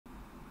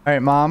All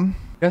right, Mom.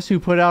 Guess who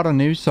put out a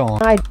new song?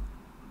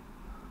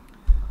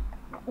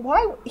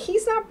 Why?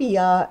 He's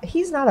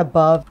not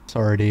above.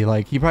 Already,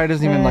 like he probably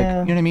doesn't even like. You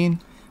know what I mean?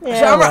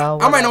 Yeah,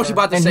 I might know what she's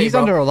about to And say, he's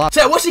bro. under a lot.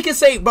 Chat, what she can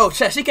say, bro?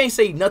 Chat, she can't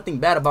say nothing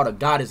bad about a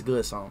God is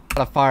Good song.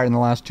 Of fire in the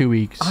last 2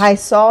 weeks. I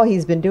saw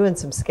he's been doing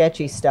some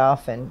sketchy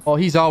stuff, and Well,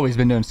 he's always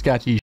been doing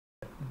sketchy.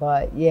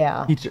 but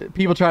yeah.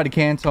 People try to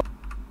cancel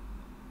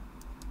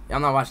Yeah,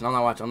 I'm not watching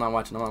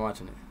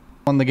it.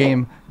 on the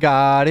game.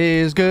 God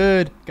is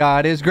good.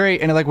 God is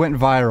great, and it like went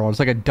viral. It's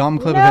like a dumb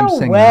clip of him No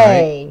singing.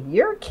 way!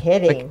 You're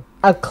kidding.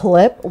 A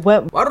clip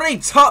went Why do they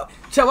talk?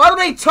 Chat, why do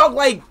they talk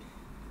like?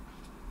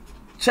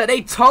 Chat,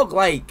 they talk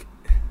like.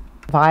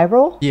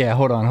 viral. Yeah,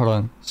 hold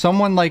on.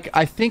 Someone like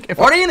I think if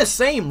Are they in the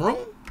same room?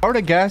 I were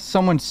to guess,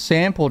 someone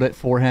sampled it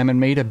for him and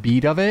made a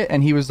beat of it,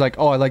 and he was like,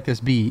 "Oh, I like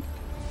this beat."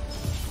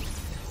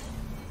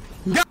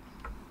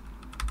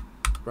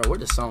 Bro,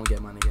 where'd the song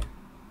get, my nigga?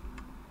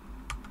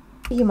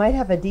 You might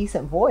have a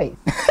decent voice.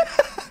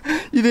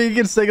 You think you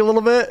can sing a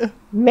little bit?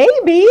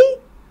 Maybe.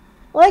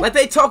 Like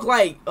they talk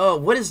like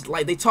what is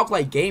like they talk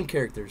like game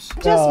characters.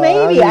 Just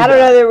maybe. I don't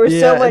know. There was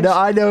so much. No,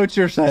 I know what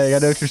you're saying.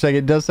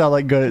 It does sound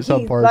like good at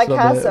some He parts. like of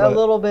has it, a but-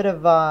 little bit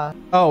of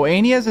Oh,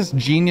 and he has this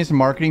genius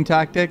marketing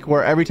tactic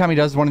where every time he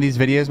does one of these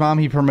videos, Mom,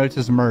 he promotes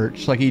his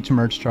merch, like each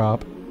merch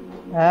drop.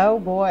 oh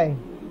boy.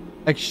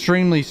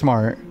 Extremely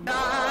smart.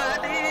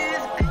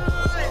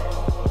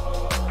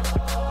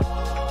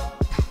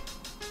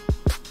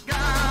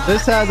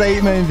 This has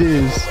 8 million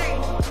views.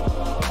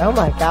 Oh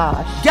my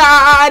gosh.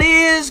 God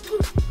is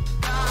good.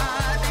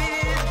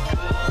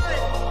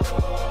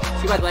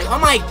 She like, oh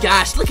my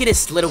gosh, look at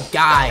this little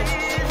guy.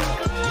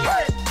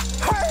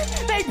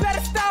 They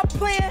better stop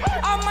playing.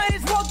 I might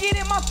as well get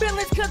in my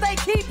feelings cause they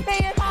keep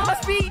paying. A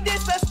speed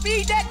this, a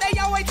speed that, they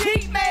always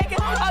keep making.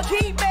 I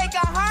keep making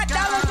hot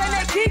dollars and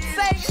they keep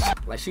saying.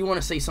 Like she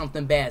wanna say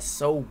something bad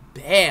so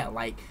bad.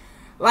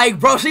 Like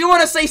bro, she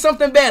wanna say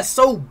something bad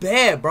so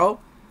bad, bro.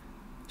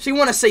 She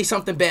wanna say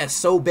something bad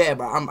so bad,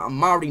 bro.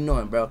 I'm already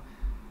knowing, bro.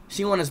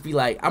 She wanna be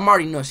like, I'm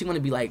already knowing. She wanna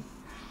be like,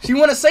 she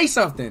wanna say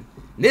something.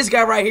 This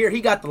guy right here, he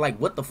got the like,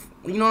 what the,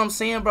 you know what I'm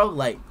saying, bro?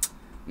 Like,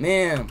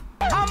 man.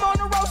 I'm on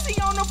the road, she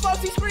on the floor,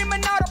 she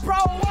screaming out a pro.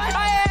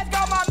 I asked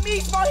got my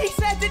meat, but he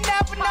said you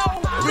never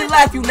know. Real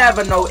life, you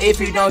never know if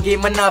you don't give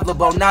him another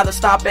bow. Another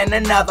stop and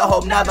another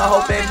hope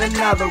and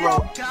another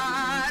road.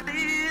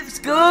 It's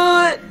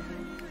good.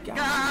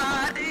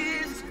 God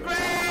is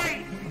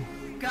great.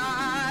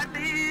 God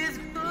is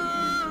good.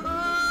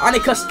 I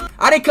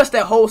didn't cuss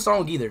that whole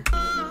song either.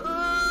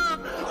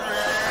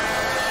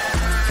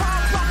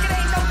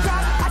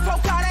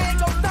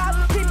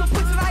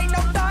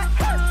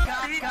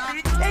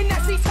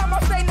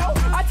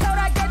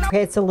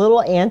 Okay, it's a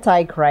little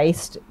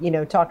antichrist, you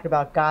know, talking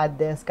about God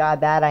this,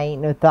 God that, I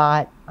ain't no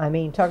thought. I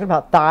mean, talking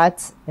about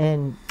thoughts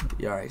and...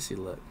 Yeah, alright, see,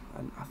 look.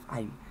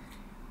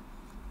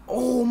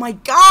 Oh my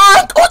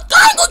god!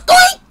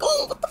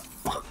 Oh, what the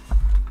fuck?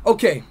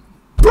 Okay.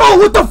 Bro,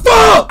 what the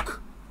fuck?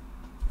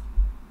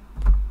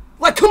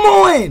 Like, come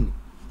on!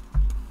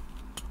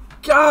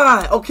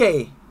 God,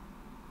 okay.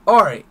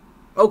 Alright.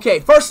 Okay,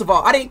 first of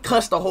all, I didn't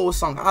cuss the whole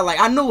song.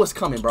 I knew it was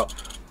coming, bro.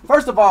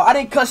 First of all, I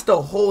didn't cuss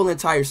the whole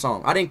entire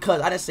song. I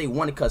didn't say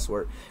one cuss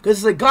word. Because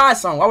it's a God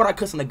song. Why would I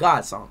cuss in a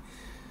God song?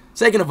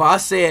 Second of all, I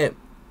said...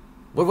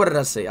 What did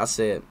I say? I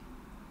said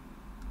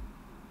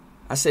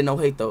no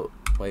hate though.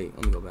 Wait,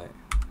 let me go back.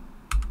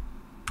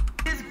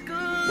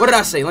 What did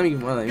I say? Let me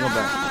go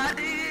back.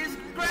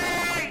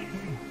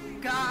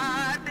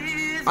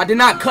 I did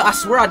not cut. I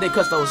swear I didn't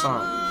cuss the whole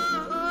song.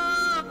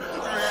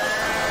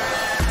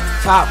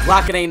 Top,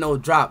 block it ain't no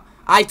drop.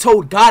 I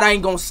told God I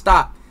ain't gonna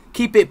stop.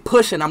 Keep it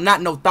pushing. I'm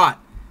not no thought.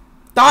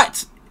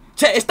 Thoughts.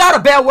 It's not a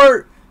bad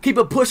word. Keep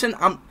it pushing.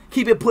 I'm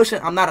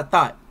not a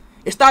thought.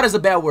 It's thought is a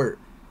bad word.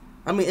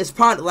 I mean, it's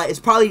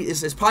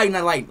probably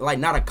not like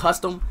not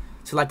accustomed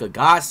to like a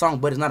God song,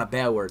 but it's not a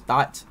bad word.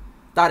 Thought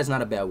is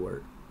not a bad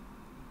word.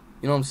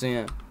 You know what I'm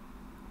saying?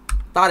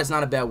 Thought is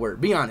not a bad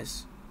word. Be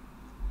honest.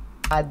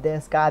 God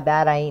this, God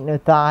that, I ain't no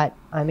thought.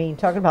 I mean,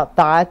 talking about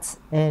thoughts,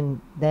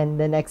 and then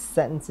the next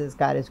sentence is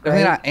God is great.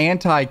 They're not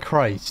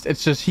anti-Christ.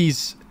 It's just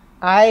he's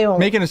I don't...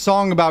 making a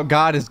song about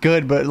God is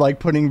good, but like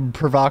putting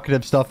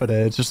provocative stuff in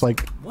it. It's just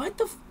like... What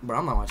the bro,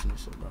 I'm not watching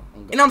this shit, bro.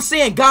 And I'm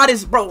saying God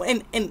is, bro,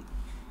 and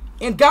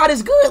God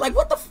is good. Like,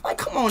 what the like,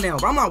 come on now,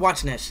 bro. I'm not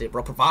watching that shit,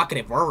 bro.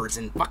 Provocative words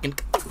and fucking...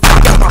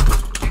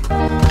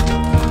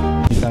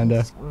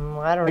 Kinda.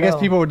 I don't know. I guess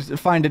people would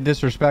find it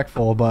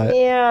disrespectful, but...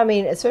 Yeah, I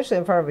mean, especially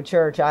in front of a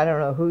church. I don't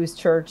know whose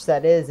church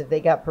that is, if they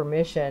got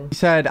permission. He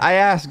said, I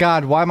asked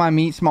God, why my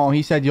meat small?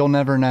 He said, you'll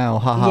never know.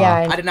 Haha.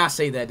 Yeah, I did not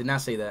say that. Did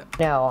not say that.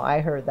 no, I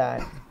heard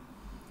that.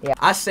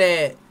 I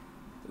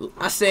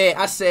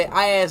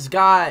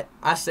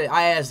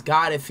asked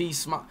God if he's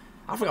small.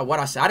 I forgot what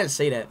I said. I didn't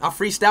say that. I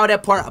freestyled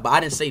that part, but I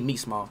didn't say meat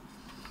small.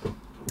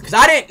 Cause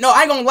I didn't. No,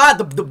 I ain't gonna lie.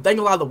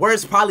 The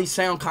words probably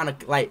sound kind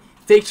of like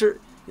picture.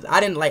 I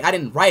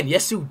didn't write it.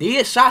 Yes, you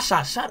did. Shut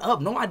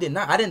up. No, I did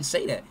not. I didn't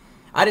say that.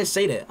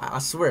 I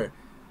swear.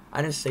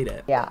 I didn't say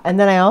that. Yeah, and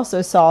then I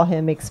also saw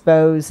him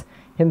expose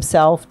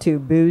himself to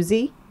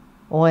Boozy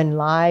on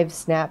live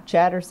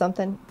Snapchat or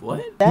something.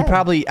 What? He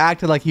probably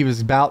acted like he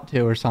was about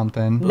to or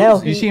something. No,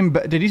 Did you see him?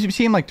 Did you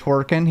see him like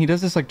twerking? He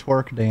does this like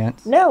twerk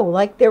dance. No,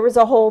 like there was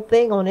a whole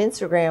thing on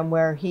Instagram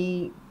where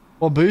he.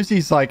 Well,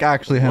 Boozy's like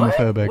actually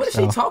homophobic. What is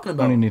she talking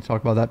about? I don't even need to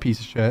talk about that piece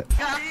of shit.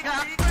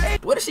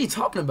 What is she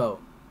talking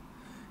about?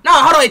 No,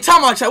 hold on,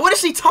 time out, chat. What is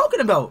she talking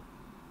about?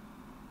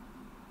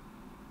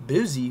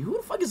 Boozy? Who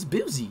the fuck is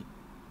Boozy?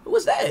 Who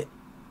was that?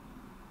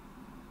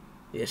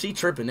 Yeah, she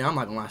tripping now. I'm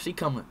not gonna lie. She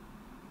coming.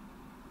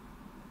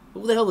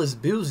 Who the hell is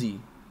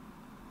Boozy?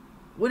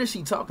 What is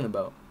she talking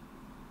about?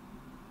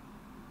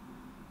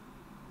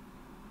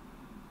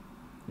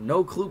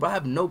 No clue, bro. I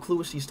have no clue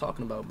what she's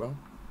talking about, bro.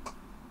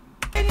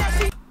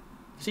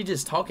 She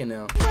just talking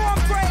now.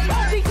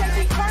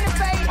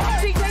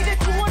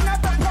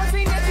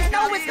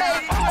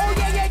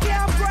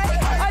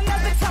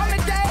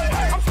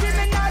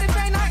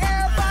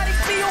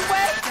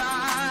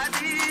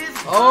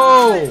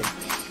 Oh!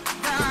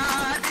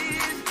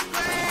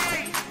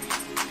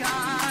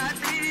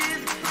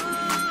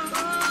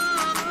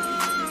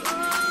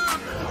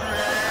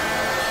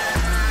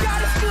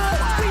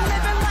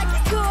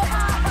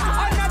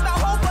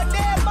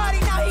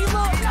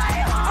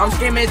 I'm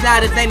screaming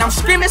out of thing. I'm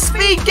screaming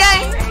speed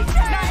gang.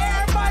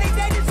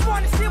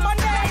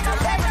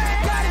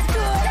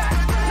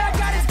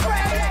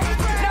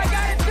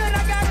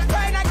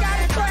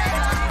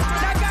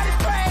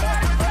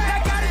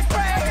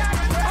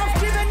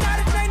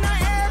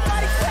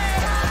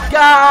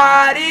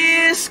 God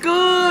is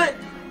good.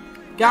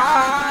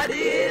 God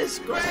is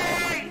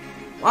great.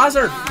 Why is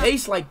her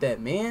face like that,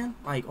 man?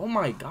 Like, oh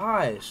my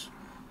gosh.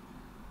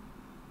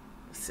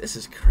 This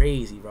is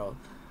crazy, bro.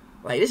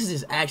 Like, this is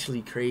just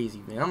actually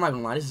crazy, man. I'm not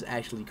gonna lie, this is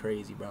actually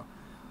crazy, bro.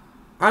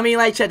 I mean,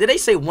 like, chat, did they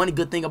say one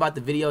good thing about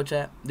the video,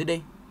 chat? Did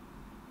they?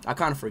 I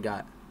kind of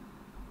forgot.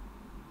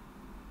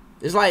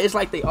 It's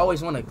like they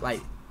always want to,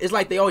 like, it's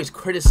like they always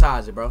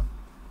criticize it, bro.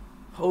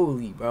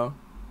 Holy, bro.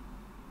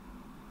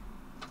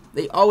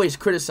 They always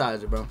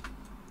criticize it, bro.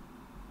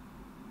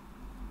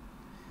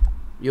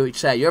 Yo,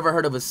 chat, you ever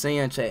heard of a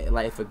saying, chat,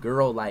 like, if a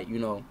girl, like, you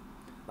know,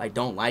 like,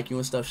 don't like you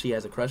and stuff, she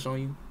has a crush on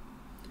you?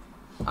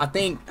 I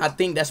think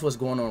that's what's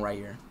going on right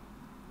here.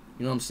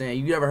 You know what I'm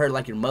saying? You ever heard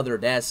like your mother or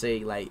dad say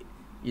like,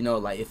 you know,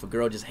 like if a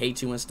girl just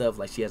hates you and stuff,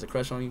 like she has a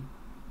crush on you?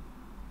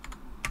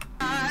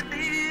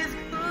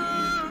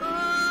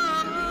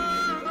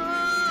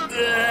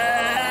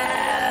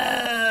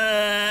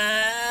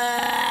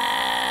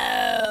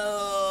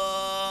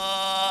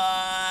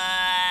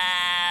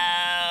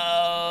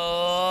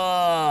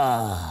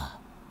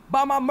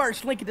 Buy my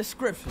merch, link in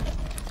description.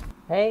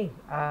 Hey,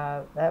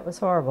 that was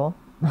horrible.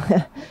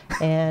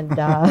 And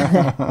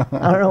I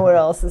don't know what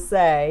else to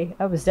say.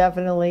 That was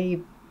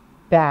definitely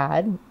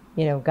bad.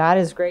 You know, God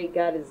is great,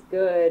 God is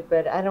good,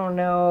 but I don't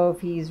know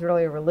if he's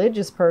really a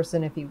religious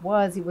person. If he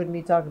was, he wouldn't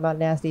be talking about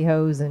nasty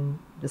hoes and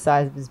the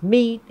size of his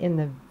meat in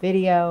the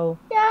video.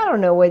 Yeah, I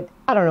don't know what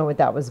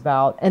that was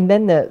about. And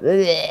then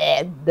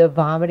the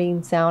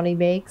vomiting sound he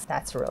makes,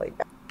 that's really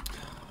bad.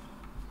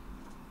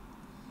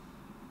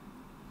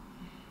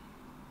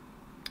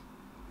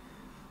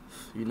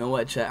 You know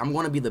what, chat? I'm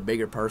going to be the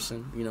bigger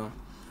person, you know.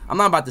 I'm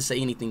not about to say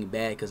anything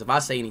bad, because if I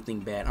say anything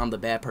bad, I'm the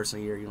bad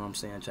person here, you know what I'm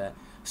saying, chat?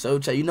 So,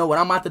 chat, you know what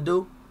I'm about to do?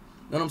 You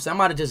know what I'm saying? I'm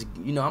about to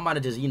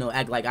just, you know,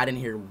 act like I didn't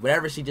hear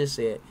whatever she just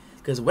said.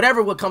 Because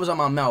whatever what comes out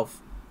my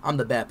mouth, I'm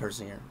the bad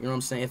person here. You know what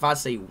I'm saying? If I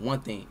say one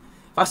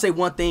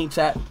thing,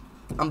 chat,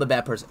 I'm the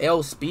bad person.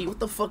 IShowSpeed, what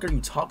the fuck are you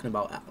talking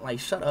about?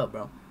 Like, shut up,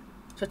 bro.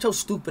 Shut your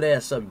stupid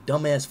ass up, you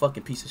dumbass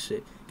fucking piece of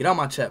shit. Get out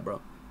my chat,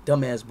 bro.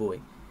 Dumbass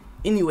boy.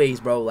 Anyways,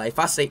 bro, like if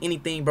I say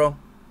anything, bro,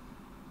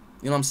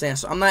 you know what I'm saying?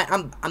 So I'm not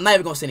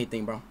even gonna say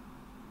anything, bro.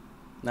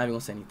 Not even gonna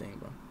say anything,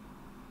 bro.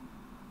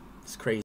 It's crazy.